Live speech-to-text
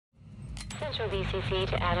Central BCC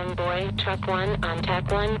to Adam Boy, Truck 1 on TAC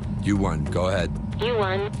 1. U1, go ahead.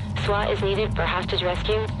 U1, SWAT is needed for hostage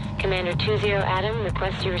rescue. Commander 20 Adam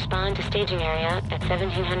requests you respond to staging area at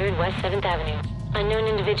 1700 West 7th Avenue. Unknown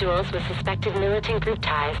individuals with suspected militant group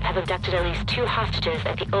ties have abducted at least 2 hostages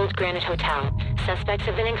at the Old Granite Hotel. Suspects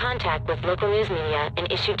have been in contact with local news media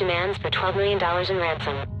and issued demands for $12 million in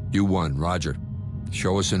ransom. U1, roger.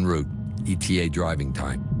 Show us en route. ETA driving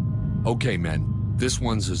time. Okay, men. This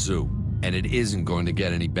one's a zoo, and it isn't going to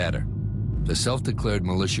get any better. The self-declared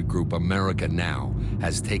militia group America Now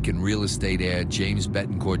has taken real estate heir James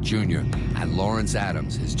Betancourt Jr. and Lawrence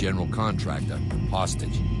Adams, his general contractor,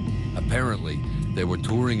 hostage. Apparently, they were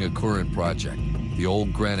touring a current project, the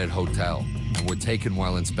Old Granite Hotel, and were taken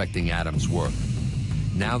while inspecting Adams' work.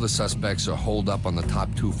 Now the suspects are holed up on the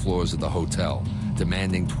top 2 floors of the hotel,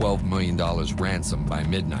 demanding $12 million ransom by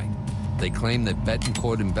midnight. They claim that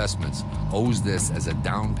Betancourt Investments owes this as a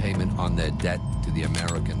down payment on their debt to the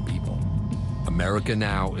American people. America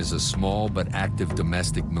Now is a small but active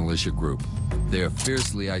domestic militia group. They are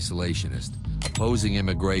fiercely isolationist, opposing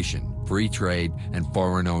immigration, free trade, and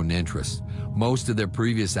foreign-owned interests. Most of their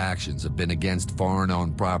previous actions have been against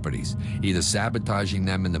foreign-owned properties, either sabotaging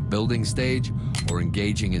them in the building stage or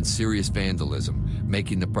engaging in serious vandalism,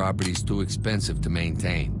 making the properties too expensive to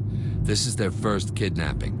maintain. This is their first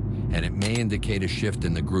kidnapping, and it may indicate a shift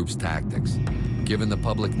in the group's tactics. Given the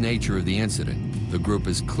public nature of the incident, the group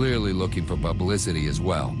is clearly looking for publicity as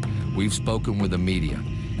well. We've spoken with the media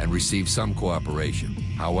and received some cooperation.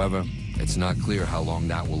 However, it's not clear how long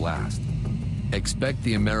that will last. Expect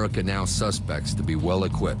the America Now suspects to be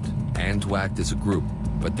well-equipped and to act as a group,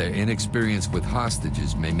 but their inexperience with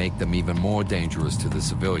hostages may make them even more dangerous to the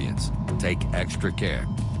civilians. Take extra care.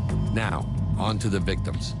 Now, on to the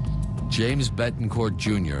victims. James Betancourt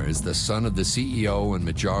Jr. is the son of the CEO and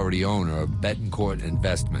majority owner of Betancourt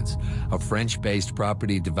Investments, a French-based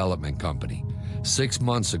property development company. 6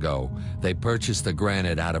 months ago, they purchased the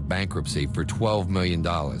Granite out of bankruptcy for $12 million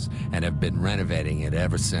and have been renovating it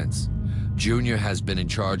ever since. Jr. has been in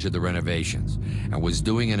charge of the renovations and was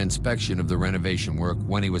doing an inspection of the renovation work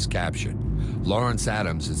when he was captured. Lawrence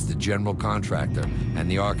Adams is the general contractor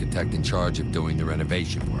and the architect in charge of doing the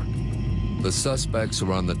renovation work. The suspects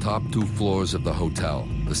are on the top 2 floors of the hotel,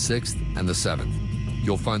 the 6th and the 7th.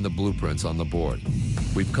 You'll find the blueprints on the board.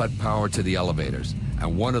 We've cut power to the elevators,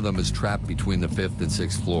 and one of them is trapped between the 5th and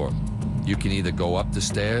 6th floor. You can either go up the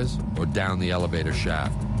stairs or down the elevator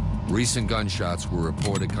shaft. Recent gunshots were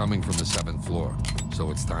reported coming from the 7th floor, so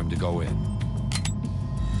it's time to go in.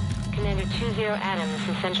 Commander 20 Adams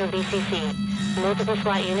in Central BCC. Multiple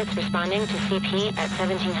SWAT units responding to CP at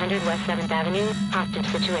 1700 West 7th Avenue. Hostage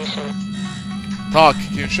situation. Talk,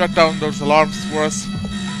 can you shut down those alarms for us?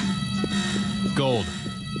 Gold.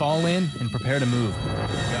 Fall in and prepare to move.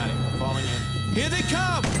 Got it. Falling in. Here they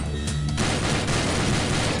come!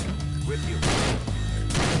 With you.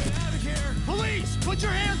 Get out of here! Police! Put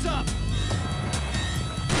your hands up!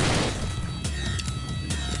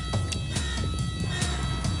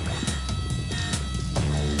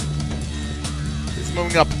 It's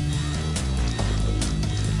moving up.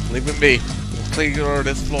 Leave it be. We'll clear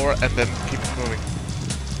this floor and then keep it moving.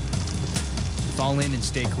 Fall in and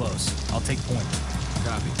stay close. I'll take point.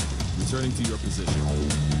 Copy. Returning to your position.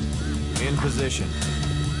 In position.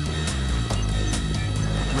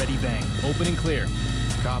 Ready, bang. Open and clear.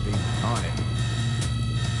 Copy. On it.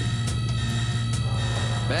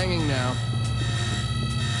 Banging now.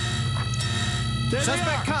 There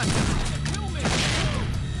Suspect contact. Kill me!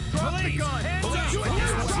 Drop the gun! Hands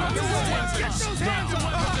up! Get those hands up!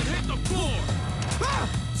 Hit the floor!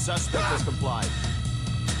 Suspect has complied.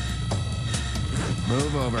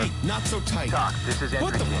 Move over. Hey, not so tight. Talk, this is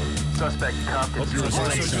entry team. Suspect cuffed and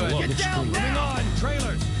suspect. Get down! Moving on!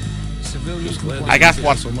 Trailers! Civilians. I got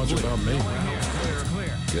one. So much about me.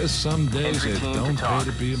 Clear. Guess some days Entry it team to don't pay talk.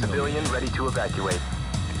 to be a millionaire. Civilian ready to evacuate.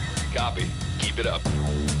 Copy. Keep it up.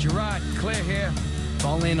 Gerard, clear here.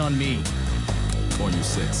 Fall in on me. On your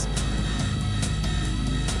 6.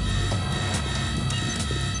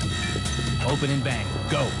 Open and bang.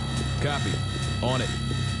 Go. Copy. On it.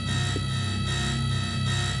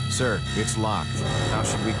 Sir, it's locked. How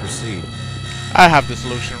should we proceed? I have the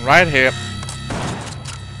solution right here.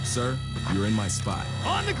 Sir, you're in my spot.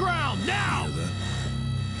 On the ground, now!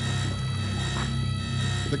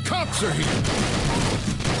 The cops are here.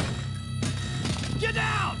 Get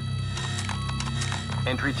down!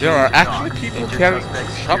 Entry team There are to actually talk. people Injured carrying suspect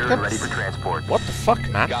secured and shotguns? ready for transport. What the fuck,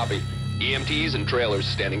 man? Copy. EMTs and trailers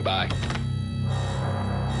standing by.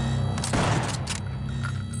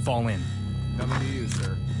 Fall in. Coming to you,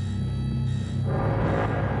 sir.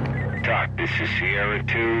 TOC, this is Sierra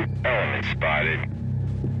 2. Element spotted.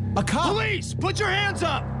 A cop! Police! Put your hands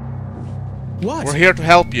up! What? We're here to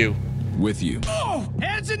help you. With you. Oh!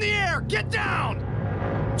 Hands in the air! Get down!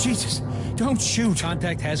 Jesus, don't shoot.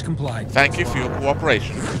 Contact has complied. Thank you for your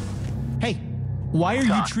cooperation. Hey, why are you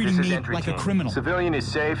TOC, treating this is me entry like a team. criminal? Civilian is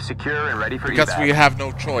safe, secure, and ready for Because evac. we have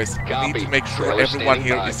no choice. We Copy. need to make sure Trailer everyone standing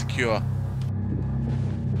here by. is secure.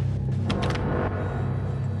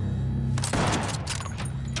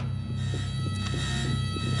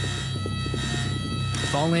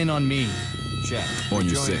 Fall in on me. Check. On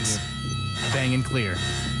your Joining 6. you. Bang and clear.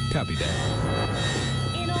 Copy that.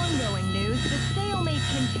 In ongoing news, the stalemate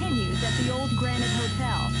continues at the Old Granite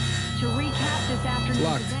Hotel. To recap this afternoon's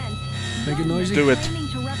Locked. event, Make it noisy. Do it. claiming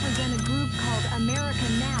to represent a group called America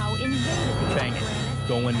Now invaded the Bang Old it. Granite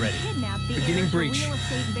Go when and ready. kidnapped the Beginning heir to breach. real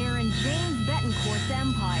estate baron James Betancourt's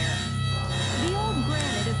empire. The Old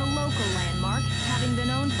Granite is a local landmark, having been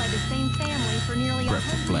owned by the same family for nearly Prep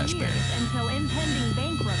for 100 flashbang. years until impending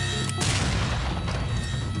bankruptcy.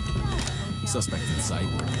 Suspect in sight.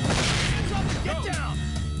 Hands up! Get down!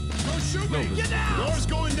 Don't shoot me! Get down! Door's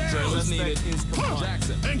going down! Suspect is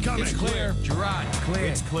Jackson. Incoming! It's clear. Gerard, clear.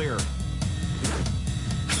 It's clear.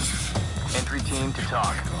 Entry team to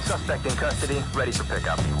TOC. Suspect in custody, ready for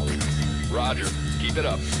pickup. Roger. Keep it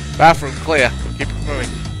up. Bathroom clear. Keep it moving.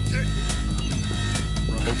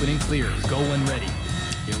 Opening clear. Go when ready.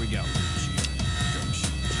 Here we go.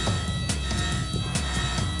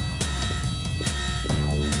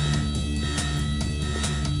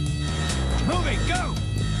 Moving! Go!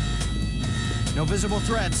 No visible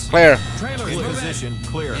threats. Clear. Trailer In in position.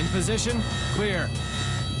 Clear. In position. Clear.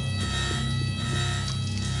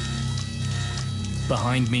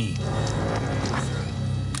 Behind me.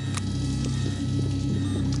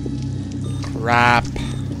 Crap.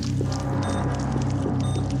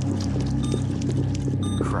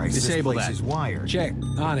 Christ, Disable this place that. is wired. Check.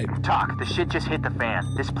 On it. TOC, the shit just hit the fan.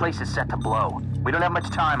 This place is set to blow. We don't have much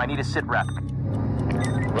time. I need a sit rep.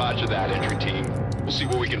 Roger that, entry team. We'll see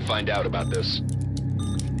what we can find out about this.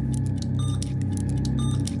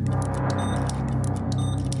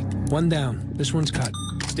 One down. This one's cut.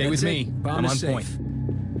 Stay That's with it. me. Bomb I'm is on safe.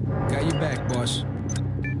 point. Got your back, boss.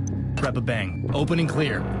 Prep a bang. Opening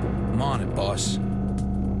clear. I'm on it, boss.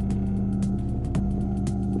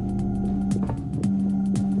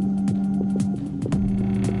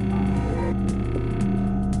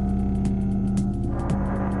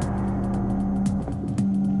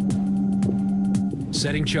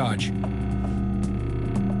 Setting charge.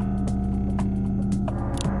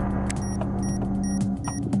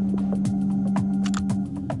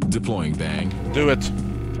 Deploying bang. Do it.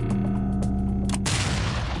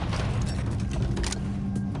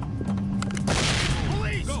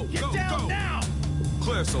 Police! Get down now!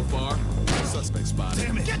 Clear so far. Suspect spotted.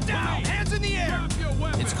 Damn it! Get down! Hands in the air!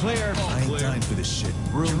 It's clear. I ain't time for this shit.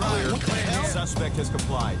 Room clear. Suspect has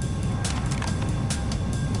complied.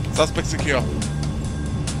 Suspect secure.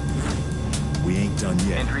 We ain't done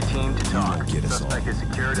yet. Entry team to TOC. won't get us Suspect is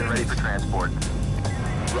secured and ready for transport.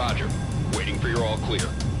 Roger. Waiting for your all clear.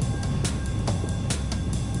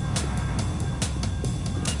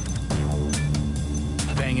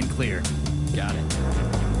 Bang and clear. Got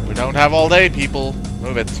it. We don't have all day, people.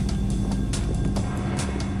 Move it.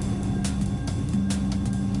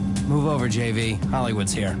 Move over, JV.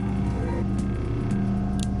 Hollywood's here.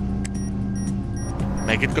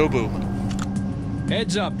 Make it go boom.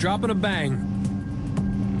 Heads up. Dropping a bang.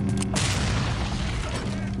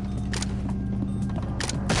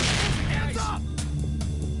 Hands up!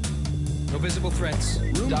 No visible threats.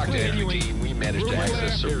 Room Doc to clear. entry team, we managed to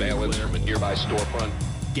access surveillance from a nearby storefront.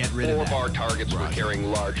 Get rid Four of of that. our targets were carrying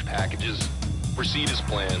large packages. Proceed as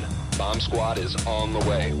planned. Bomb squad is on the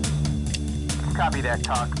way. Copy that,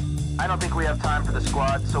 TOC. I don't think we have time for the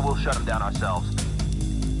squad, so we'll shut them down ourselves.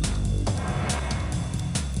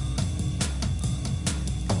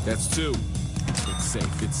 That's 2. It's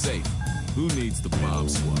safe. It's safe. Who needs the bomb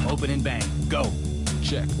squad? Open and bang. Go.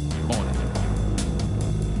 Check. On it.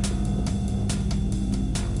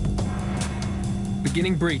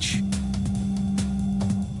 Beginning breach.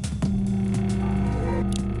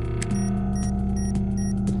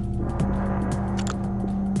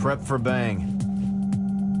 Prep for bang.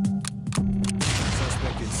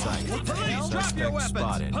 Suspect in sight. Police, drop your weapons!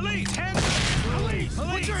 spotted. Police, hands up! Police,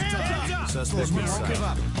 put your hands up! Suspect in sight.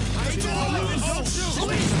 Put your weapons, don't shoot!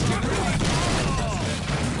 Police, drop your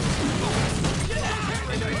weapons!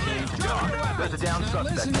 There's a down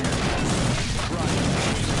suspect here.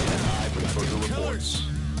 Further reports.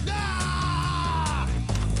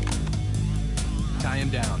 Tie him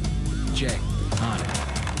down. Check. On it.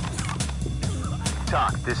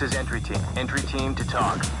 TOC, this is entry team. Entry team to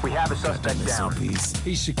TOC. We have a suspect down.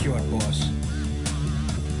 He's secured, boss.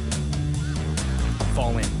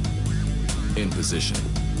 Fall in. In position.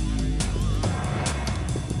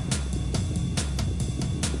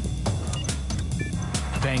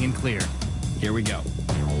 Bang and clear. Here we go.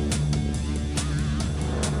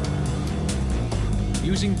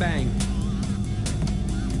 Using bang.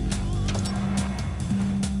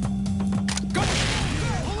 Go!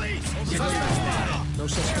 Police! No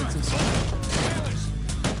suspects inside.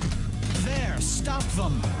 There, stop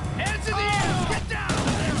them! Hands in the air! Get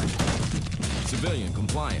down! Civilian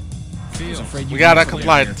compliant. We got a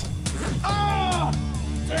compliant.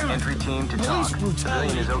 Entry team to TOC.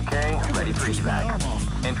 Civilian is okay, ready for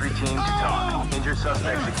evac. Entry team to TOC. Injured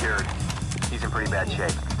suspect secured. He's in pretty bad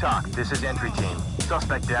shape. TOC, this is entry team.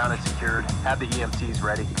 Suspect down and secured. Have the EMTs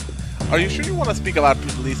ready. Are you sure you want to speak about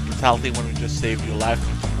police brutality when we just saved your life,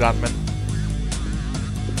 gunman?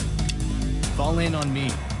 Fall in on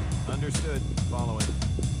me. Understood. Following.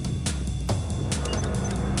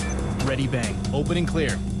 Ready bang. Open and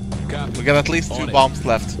clear. Copy. We got at least 2 On it. bombs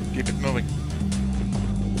left. Keep it moving.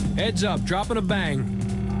 Heads up, dropping a bang.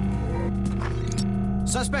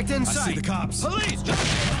 Suspect in sight! I see the cops! Police!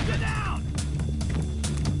 Get down!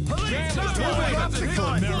 Police! For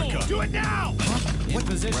America! Do it now! In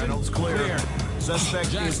position. Reynolds clear.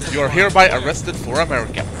 Suspect is... You are hereby arrested for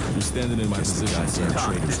America. You're standing in my position, sir.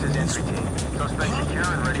 TOC, this is entry team. Suspect secure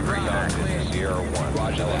and ready for evac. Sierra 1.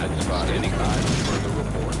 Roger that. Standing by for further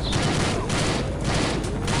reports.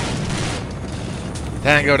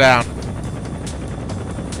 Tango down.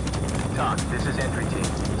 TOC, this is entry team.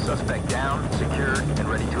 Suspect down, secured, and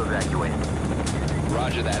ready to evacuate.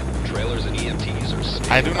 Roger that. Trailers and EMTs are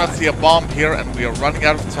standing I do not by. see a bomb here and we are running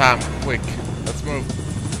out of time. Quick. Let's move.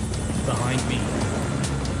 Behind me.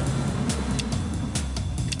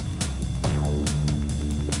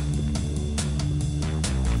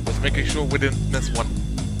 Just making sure we didn't miss one.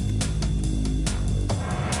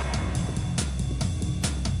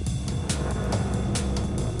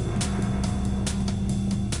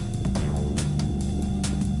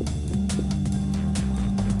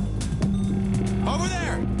 Over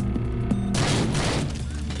there!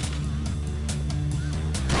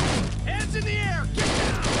 Hands in the air! Get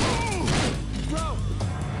down! Bro!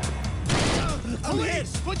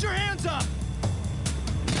 Police! Put your hands up!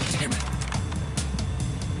 Damn it.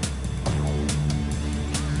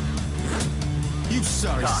 You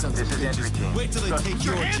sorry TOC, sons of this is entry bitches. team. Wait till they take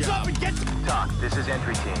your hands up and get... TOC, this is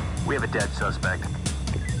entry team. We have a dead suspect.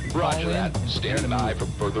 Roger that. Standing by for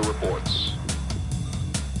further reports.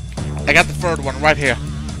 I got the third one right here.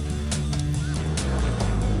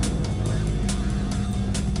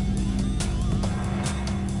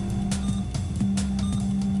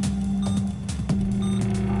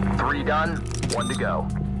 Three done, 1 to go.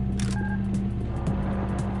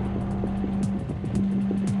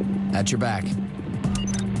 At your back.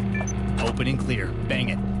 Open and clear. Bang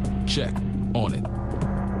it. Check. On it.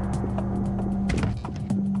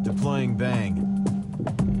 Deploying bang.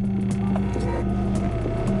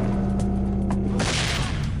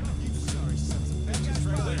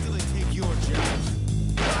 Wait till they take your job.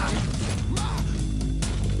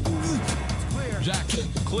 Jack.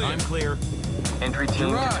 Clear. I'm clear. Entry team to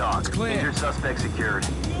Gerard, TOC. it's clear. Injured suspect secured.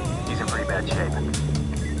 He's in pretty bad shape.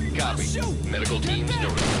 Copy. Medical teams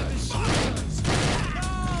notified.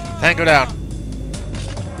 Tango down.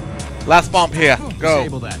 Last bomb here. Go.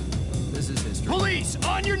 Disable that. This is history. Police,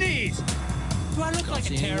 on your knees! Do I look like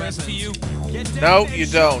a terrorist to you? Get down No, and you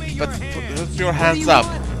show don't. me But your hands. put your hands up.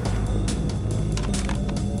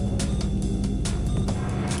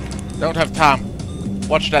 Don't have time.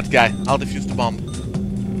 Watch that guy. I'll defuse the bomb.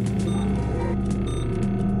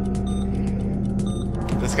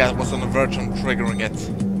 This guy was on the verge of triggering it.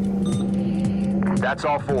 That's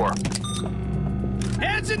all 4.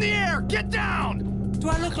 Hands in the air! Get down! Do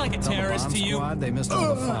I look like a terrorist to you? Squad, they missed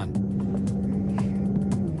all the fun.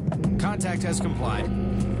 Contact has complied.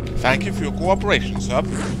 Thank you for your cooperation, sir.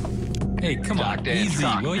 Hey, come on. Docked in. Easy,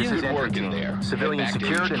 TOC, will this you? is Good entry work in team. there. Civilian Head back to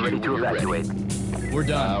secured and HQ ready to when you're ready. evacuate. We're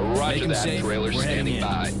done. Make Roger him that. safe. Trailers We're heading standing in.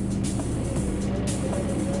 by.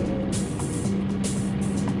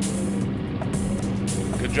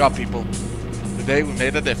 Good job, people. Today we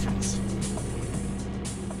made a difference.